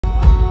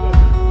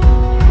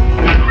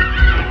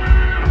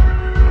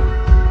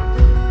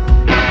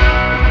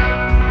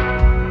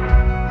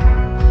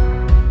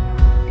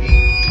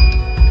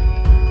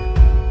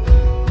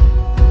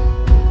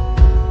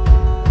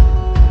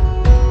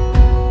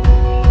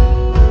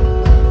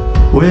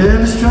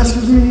Well, it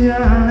stresses me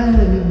out and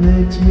it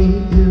makes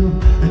me ill.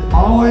 It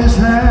always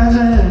has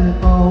and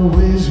it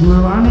always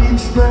will. I need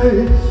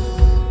space.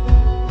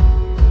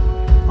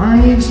 I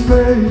need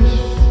space.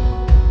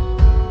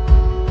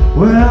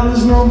 Well,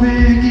 there's no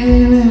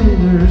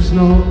beginning, there's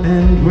no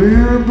end.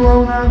 We're a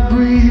blown out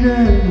breed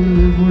and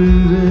we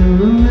live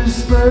within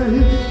this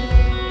space.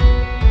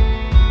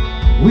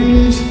 We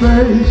need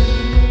space.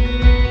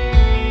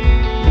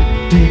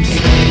 Deep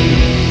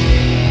space.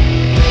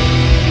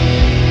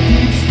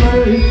 Deep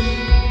space.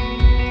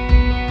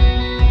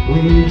 We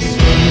need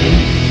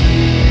space.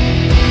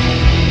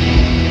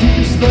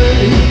 Deep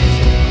space.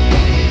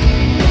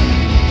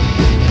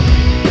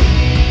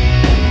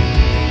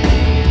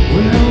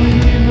 Well, we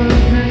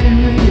live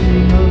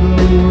dreaming of the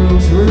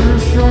worlds. We're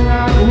strung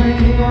out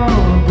wing on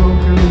a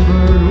broken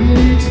bird. We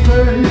need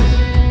space.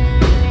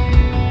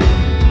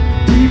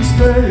 Deep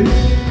space.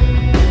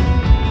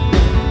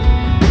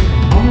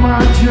 On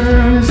my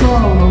journeys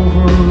all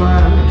over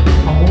land,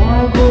 I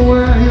wanna go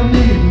where you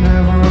need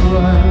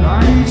Neverland. I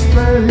need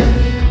space.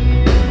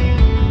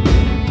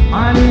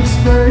 I need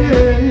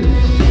space.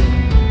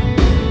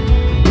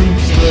 Deep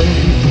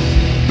space.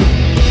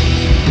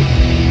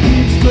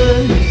 Deep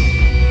space.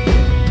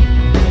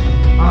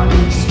 I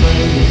need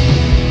space.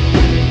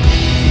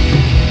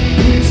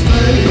 Deep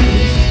space.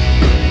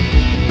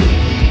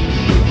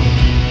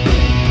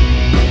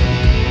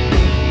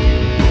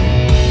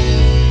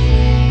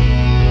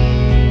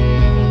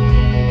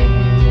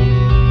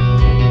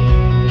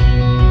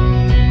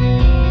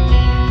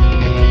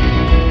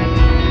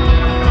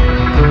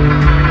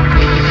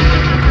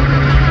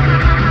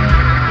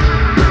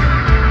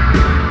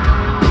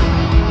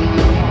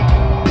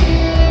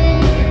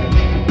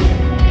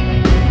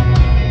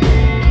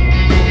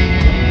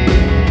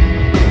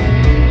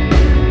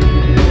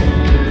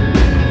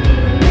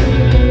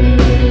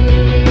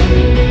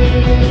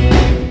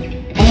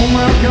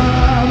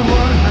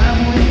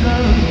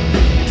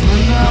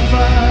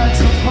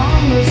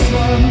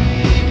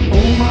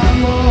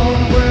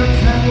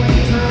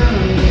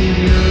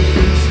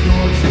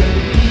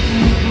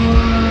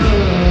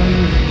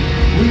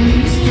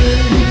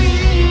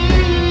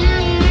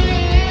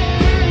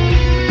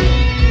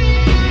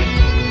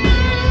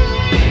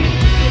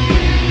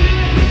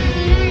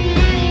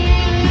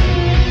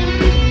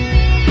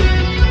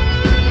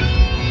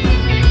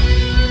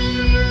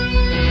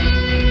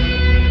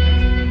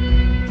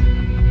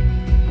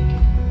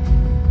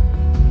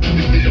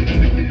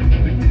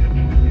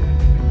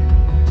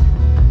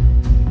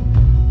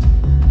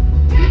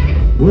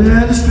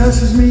 Well, it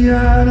stresses me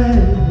out and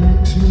it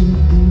makes me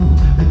ill.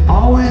 It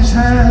always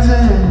has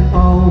and it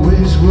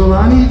always will.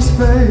 I need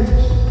space.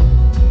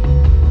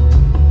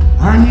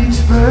 I need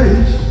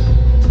space.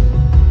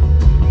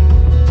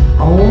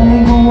 I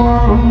won't go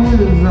on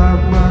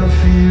without my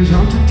fears.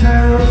 I'm too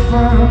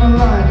terrified of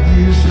light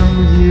years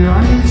from here.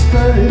 I need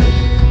space.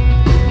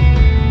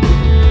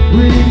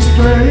 We need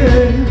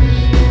space.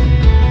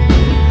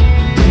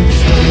 Deep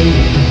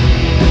space.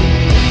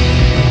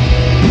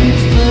 Deep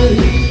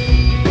space.